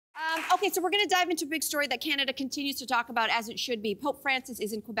Okay, so we're going to dive into a big story that Canada continues to talk about, as it should be. Pope Francis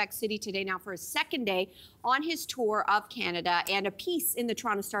is in Quebec City today now for his second day on his tour of Canada, and a piece in the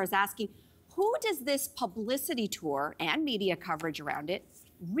Toronto Star is asking, who does this publicity tour and media coverage around it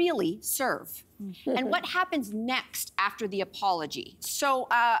really serve? And what happens next after the apology? So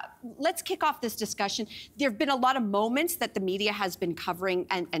let's kick off this discussion. There have been a lot of moments that the media has been covering,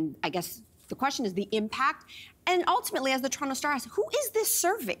 and I guess the question is the impact. And ultimately, as the Toronto Star asks, who is this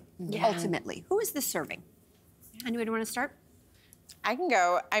serving, ultimately? Who is this serving? Anybody want to start? I can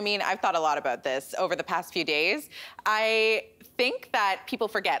go. I mean, I've thought a lot about this over the past few days. I think that people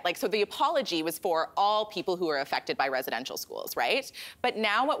forget, so the apology was for all people who are affected by residential schools, right? But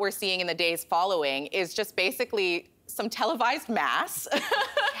now what we're seeing in the days following is just basically some televised mass,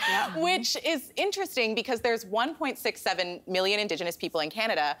 which is interesting because there's 1.67 million Indigenous people in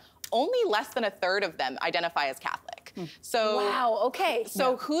Canada. Only less than a third of them identify as Catholic. So wow, okay.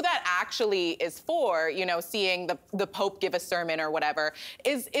 So who that actually is for, seeing the Pope give a sermon or whatever,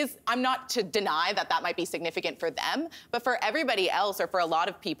 is I'm not to deny that that might be significant for them, but for everybody else or for a lot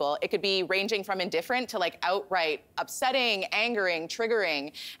of people, it could be ranging from indifferent to outright upsetting, angering,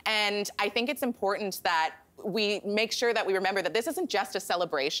 triggering. And I think it's important that we make sure that we remember that this isn't just a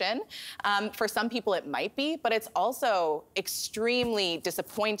celebration. For some people it might be, but it's also extremely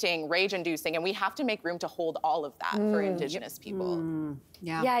disappointing, rage-inducing, and we have to make room to hold all of that for Indigenous people.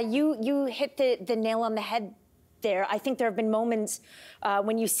 Yeah, you hit the nail on the head there. I think there have been moments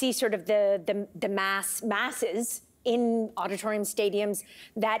when you see sort of the masses in auditorium stadiums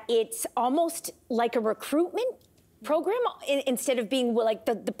that it's almost like a recruitment program, instead of being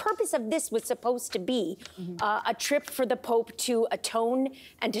the purpose of this was supposed to be a trip for the Pope to atone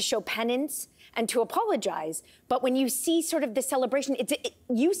and to show penance and to apologize. But when you see sort of the celebration,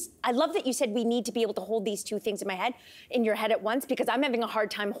 I love that you said we need to be able to hold these two things in your head at once, because I'm having a hard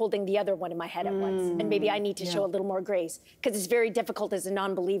time holding the other one in my head at once. And maybe I need to show a little more grace, because it's very difficult as a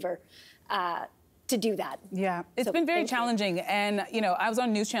non-believer to do that. Yeah, it's been very challenging. And, I was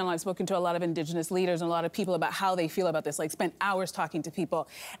on News Channel, I've spoken to a lot of Indigenous leaders and a lot of people about how they feel about this, spent hours talking to people.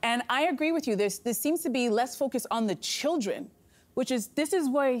 And I agree with you, this seems to be less focus on the children, this is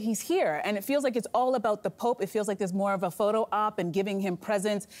why he's here. And it feels like it's all about the Pope. It feels like there's more of a photo op and giving him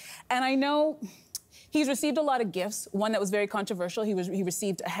presents. And I know he's received a lot of gifts. One that was very controversial, he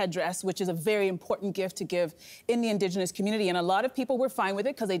received a headdress, which is a very important gift to give in the Indigenous community. And a lot of people were fine with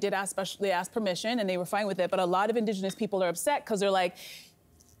it because they asked permission and they were fine with it. But a lot of Indigenous people are upset because they're like,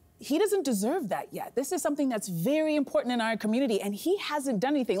 he doesn't deserve that yet. This is something that's very important in our community and he hasn't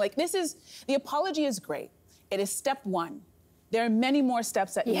done anything. The apology is great. It is step one. There are many more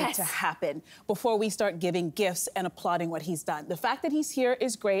steps that need to happen before we start giving gifts and applauding what he's done. The fact that he's here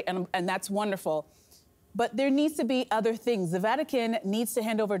is great, and that's wonderful. But there needs to be other things. The Vatican needs to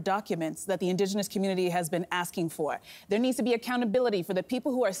hand over documents that the Indigenous community has been asking for. There needs to be accountability for the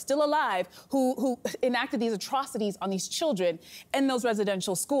people who are still alive, who enacted these atrocities on these children in those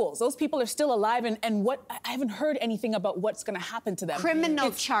residential schools. Those people are still alive, and I haven't heard anything about what's going to happen to them.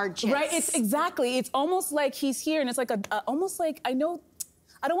 Criminal charges. Right, it's almost like he's here, and it's almost like, I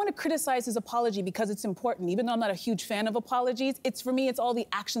don't want to criticize his apology because it's important. Even though I'm not a huge fan of apologies, for me, it's all the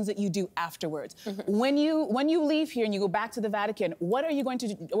actions that you do afterwards. When you leave here and you go back to the Vatican, what are you going to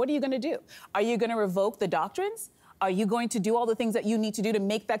do? What are you going to do? Are you going to revoke the doctrines? Are you going to do all the things that you need to do to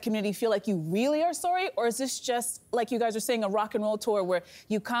make that community feel like you really are sorry? Or is this just, like you guys are saying, a rock and roll tour where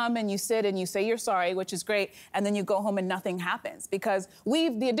you come and you sit and you say you're sorry, which is great, and then you go home and nothing happens? Because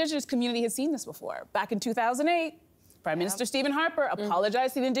the Indigenous community has seen this before. Back in 2008, Prime Minister Stephen Harper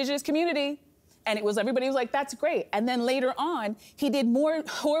apologized to the Indigenous community, and everybody was like, that's great. And then later on, he did more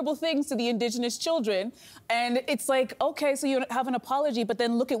horrible things to the Indigenous children. And it's like, okay, so you have an apology, but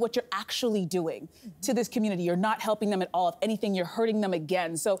then look at what you're actually doing to this community. You're not helping them at all. If anything, you're hurting them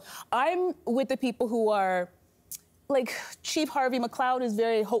again. So I'm with the people who are, Chief Harvey McLeod is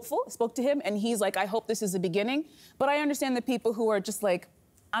very hopeful. I spoke to him, and he's like, I hope this is the beginning. But I understand the people who are just like,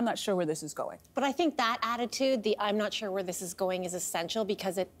 I'm not sure where this is going. But I think that attitude, I'm not sure where this is going, is essential,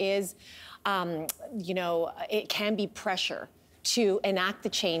 because it is, it can be pressure to enact the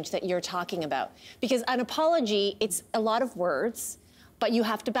change that you're talking about. Because an apology, it's a lot of words, but you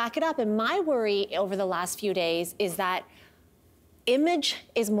have to back it up. And my worry over the last few days is that image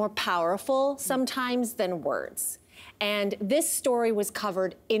is more powerful sometimes than words. And this story was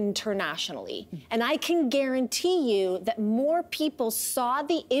covered internationally. And I can guarantee you that more people saw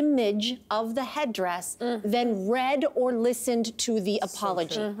the image of the headdress than read or listened to the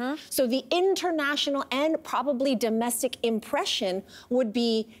apology. So the international and probably domestic impression would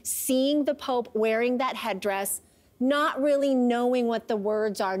be seeing the Pope wearing that headdress, not really knowing what the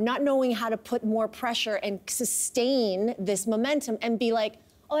words are, not knowing how to put more pressure and sustain this momentum and be like,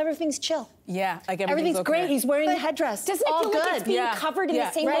 oh, everything's chill. Yeah, like everything's okay. Great. He's wearing a headdress. Doesn't it all feel good. like it's being covered in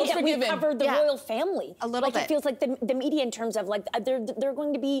the same way that we covered the royal family? A little bit. It feels like the media in terms of like there are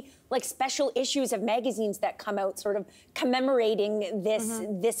going to be like special issues of magazines that come out sort of commemorating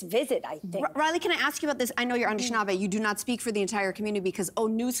this visit, I think. Riley, can I ask you about this? I know you're Anishinaabe. You do not speak for the entire community because, oh,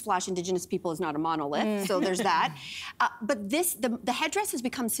 newsflash, Indigenous people is not a monolith. So there's that. But the headdress has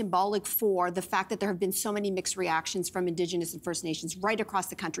become symbolic for the fact that there have been so many mixed reactions from Indigenous and First Nations right across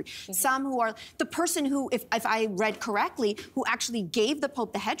the country. Some who are the person who, if I read correctly, who actually gave the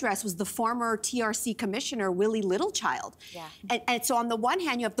Pope the headdress was the former TRC commissioner, Willie Littlechild. Yeah. And so on the one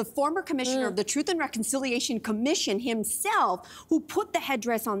hand, you have the former commissioner of the Truth and Reconciliation Commission himself who put the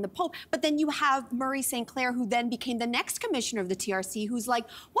headdress on the Pope, but then you have Murray St. Clair, who then became the next commissioner of the TRC, who's like,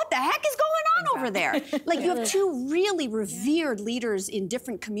 what the heck is going on over there? Like, you have two really revered leaders in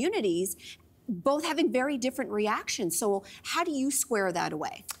different communities, both having very different reactions. So how do you square that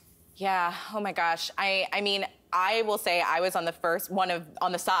away? Yeah, oh my gosh. I mean, I will say I was on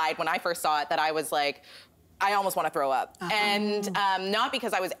the side when I first saw it that I was like, I almost want to throw up. And not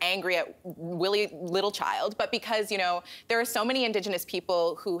because I was angry at Willie Littlechild, but because, you know, there are so many Indigenous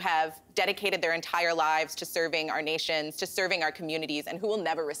people who have dedicated their entire lives to serving our nations, to serving our communities, and who will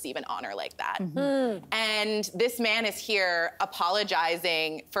never receive an honor like that. And this man is here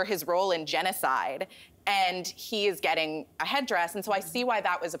apologizing for his role in genocide, and he is getting a headdress, and so I see why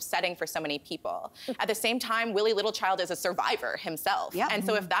that was upsetting for so many people. At the same time, Willie Littlechild is a survivor himself, and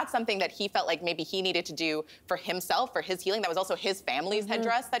so if that's something that he felt like maybe he needed to do for himself, for his healing, that was also his family's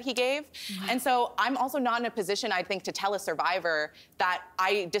headdress that he gave. And so I'm also not in a position, I think, to tell a survivor that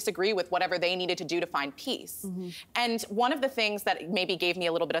I disagree with whatever they needed to do to find peace. And one of the things that maybe gave me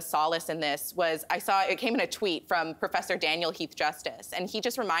a little bit of solace in this was I saw, it came in a tweet from Professor Daniel Heath Justice, and he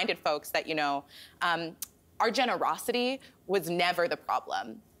just reminded folks that, you know, our generosity was never the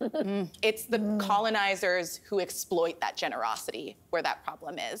problem. It's the colonizers who exploit that generosity where that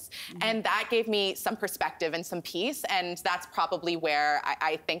problem is. And that gave me some perspective and some peace, and that's probably where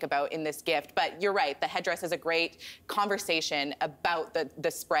I think about in this gift. But you're right, the headdress is a great conversation about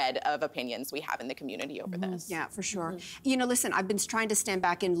the spread of opinions we have in the community over this. Yeah, for sure. You know, listen, I've been trying to stand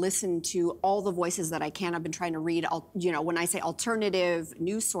back and listen to all the voices that I can. I've been trying to read, you know, when I say alternative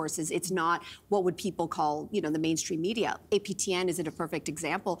news sources, it's not what would people call, you know, the mainstream media. APTN is a perfect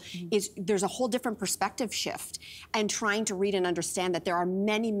example. Is there's a whole different perspective shift, and trying to read and understand that there are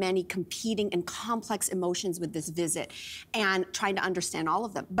many, many competing and complex emotions with this visit, and trying to understand all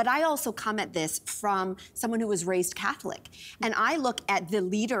of them. But I also come at this from someone who was raised Catholic, and I look at the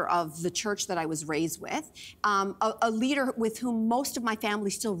leader of the church that I was raised with, a leader with whom most of my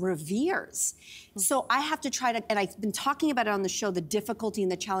family still reveres. So I have to try to, and I've been talking about it on the show, the difficulty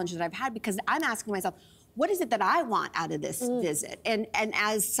and the challenge that I've had, because I'm asking myself, what is it that I want out of this visit? And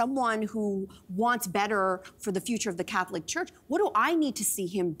as someone who wants better for the future of the Catholic Church, what do I need to see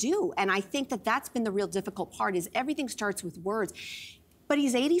him do? And I think that that's been the real difficult part, is everything starts with words. But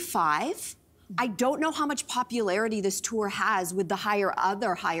he's 85. I don't know how much popularity this tour has with the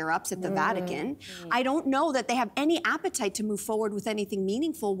other higher-ups at the Vatican. I don't know that they have any appetite to move forward with anything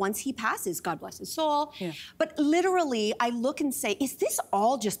meaningful once he passes. God bless his soul. But literally, I look and say, is this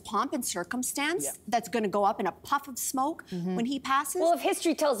all just pomp and circumstance that's going to go up in a puff of smoke when he passes? Well, if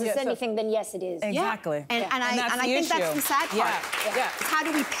history tells us anything, then yes, it is. Exactly. And I think that's the sad part. Is how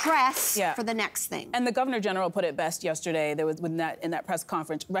do we press for the next thing? And the Governor General put it best yesterday. There was in that press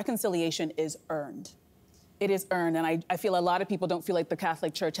conference, reconciliation is earned. It is earned, and I feel a lot of people don't feel like the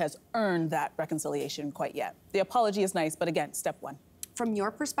Catholic Church has earned that reconciliation quite yet. The apology is nice, but again, step one. From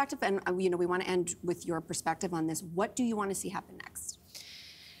your perspective, and you know, we want to end with your perspective on this, what do you want to see happen next?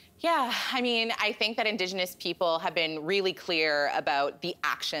 Yeah, I mean, I think that Indigenous people have been really clear about the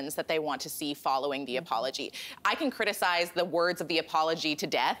actions that they want to see following the apology. I can criticize the words of the apology to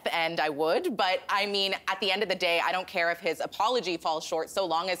death, and I would, but I mean, at the end of the day, I don't care if his apology falls short so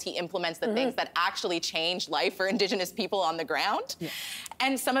long as he implements the things that actually change life for Indigenous people on the ground.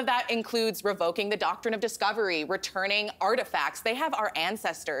 And some of that includes revoking the doctrine of discovery, returning artifacts. They have our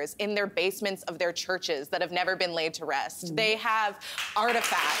ancestors in their basements of their churches that have never been laid to rest. They have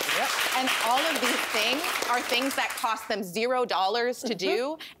artifacts. And all of these things are things that cost them $0 to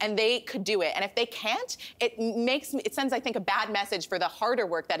do, and they could do it. And if they can't, it sends, I think, a bad message for the harder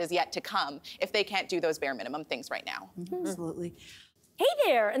work that is yet to come if they can't do those bare minimum things right now. Absolutely. Hey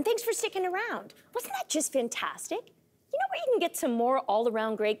there, and thanks for sticking around. Wasn't that just fantastic? You know where you can get some more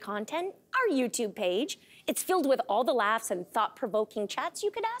all-around great content? Our YouTube page. It's filled with all the laughs and thought-provoking chats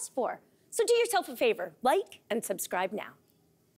you could ask for. So do yourself a favor, like and subscribe now.